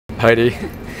Heidi.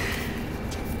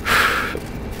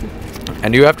 I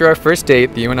knew after our first date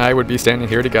that you and I would be standing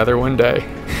here together one day.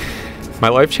 My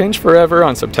life changed forever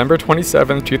on September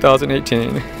 27,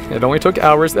 2018. It only took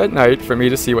hours that night for me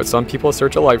to see what some people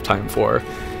search a lifetime for.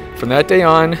 From that day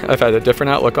on, I've had a different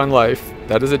outlook on life.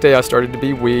 That is the day I started to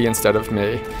be we instead of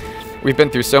me. We've been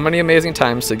through so many amazing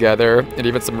times together, and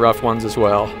even some rough ones as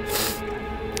well.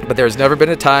 But there's never been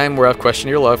a time where I've questioned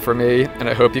your love for me, and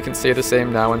I hope you can say the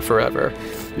same now and forever.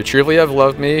 You truly have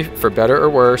loved me, for better or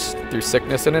worse, through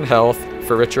sickness and in health,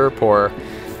 for richer or poor.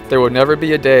 There will never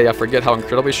be a day I forget how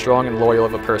incredibly strong and loyal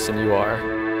of a person you are.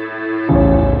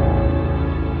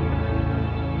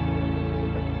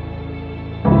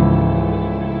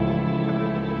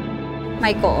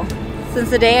 Michael,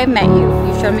 since the day I met you,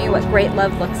 you've shown me what great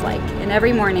love looks like, and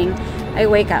every morning I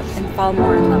wake up and fall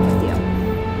more in love with you.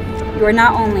 You are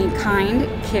not only kind,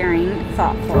 caring,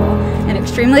 thoughtful, and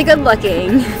extremely good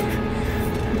looking,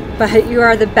 but you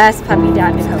are the best puppy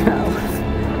dad to Coco.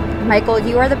 Michael,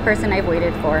 you are the person I've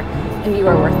waited for, and you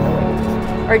are worth the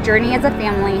wait. Our journey as a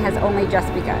family has only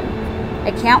just begun.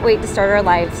 I can't wait to start our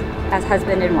lives as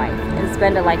husband and wife and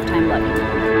spend a lifetime loving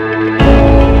you.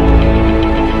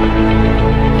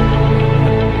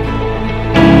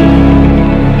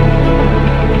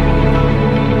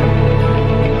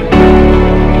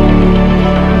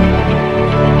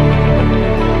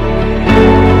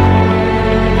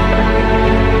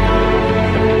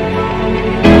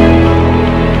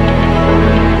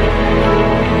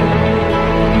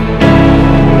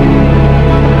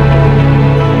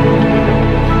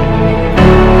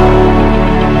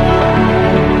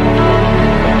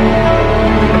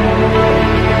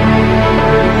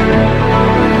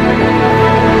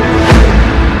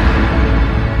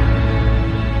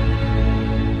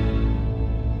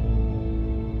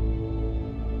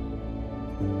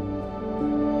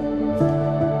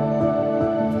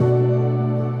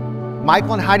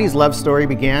 Michael and Heidi's love story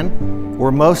began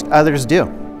where most others do,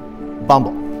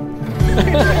 Bumble.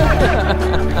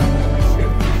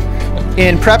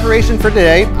 In preparation for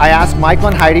today, I asked Michael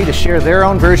and Heidi to share their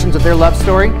own versions of their love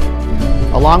story,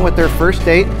 along with their first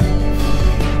date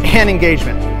and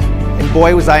engagement. And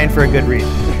boy, was I in for a good read.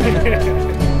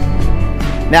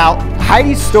 Now,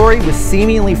 Heidi's story was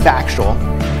seemingly factual,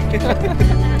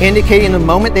 indicating the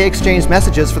moment they exchanged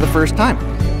messages for the first time.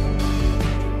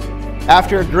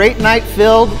 After a great night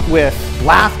filled with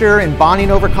laughter and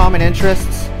bonding over common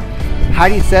interests,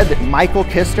 Heidi said that Michael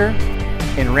kissed her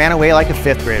and ran away like a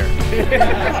fifth grader.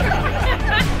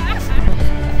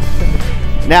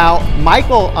 Now,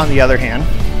 Michael, on the other hand,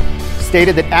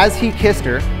 stated that as he kissed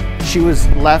her, she was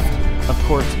left, of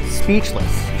course,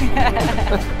 speechless,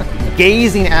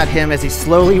 gazing at him as he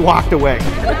slowly walked away.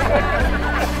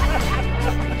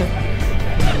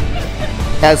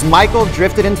 As Michael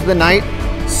drifted into the night,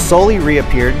 slowly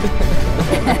reappeared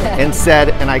and said,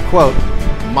 and I quote,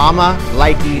 "Mama,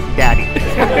 likey, daddy."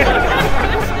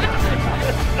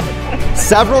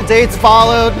 Several dates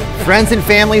followed, friends and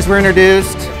families were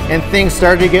introduced, and things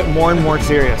started to get more and more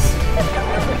serious.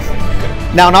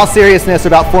 Now, in all seriousness,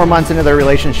 about 4 months into their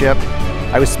relationship,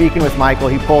 I was speaking with Michael.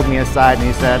 He pulled me aside and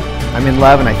he said, "I'm in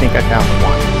love and I think I found the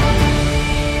one."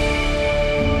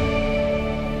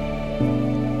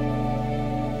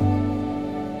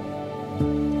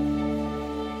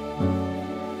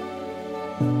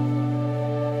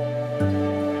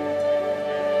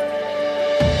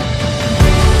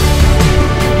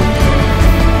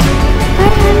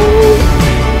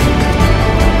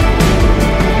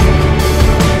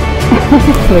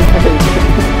 Do you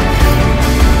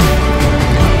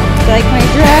like my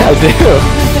dress? I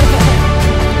do.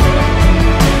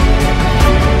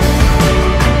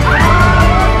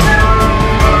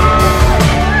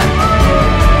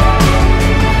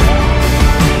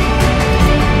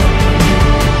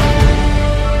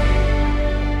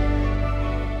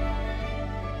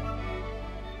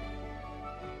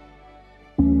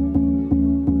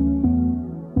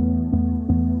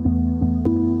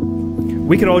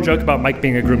 We could all joke about Mike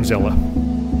being a groomzilla,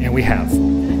 and we have.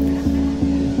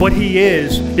 But he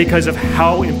is because of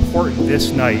how important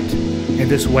this night and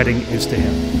this wedding is to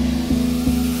him.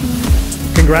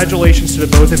 Congratulations to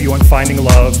the both of you on finding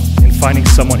love and finding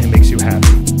someone who makes you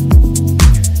happy.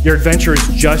 Your adventure is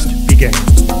just beginning.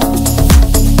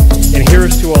 And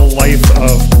here's to a life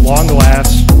of long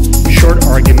laughs, short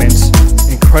arguments,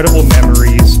 incredible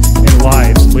memories, and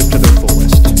lives lived to their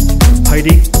fullest.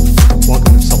 Heidi,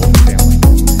 welcome to the Sullivan family.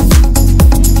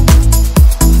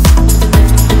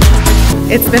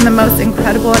 It's been the most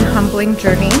incredible and humbling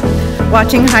journey,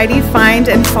 watching Heidi find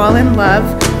and fall in love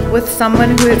with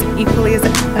someone who is equally as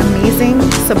amazing,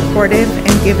 supportive,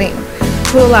 and giving.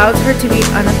 who allows her to be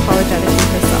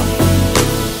unapologetically herself.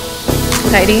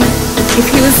 Hiedi, if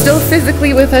he was still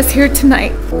physically with us here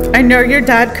tonight, I know your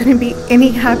dad couldn't be any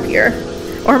happier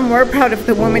or more proud of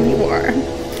the woman you are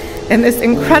and this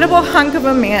incredible hunk of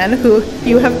a man who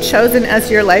you have chosen as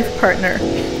your life partner.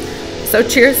 So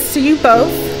cheers to you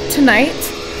both tonight,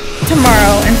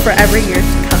 tomorrow, and forever years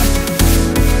to come.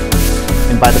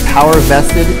 And by the power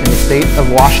vested in the state of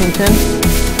Washington,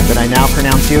 that I now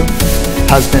pronounce you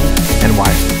husband and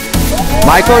wife.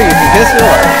 Michael, you can kiss your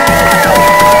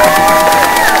wife.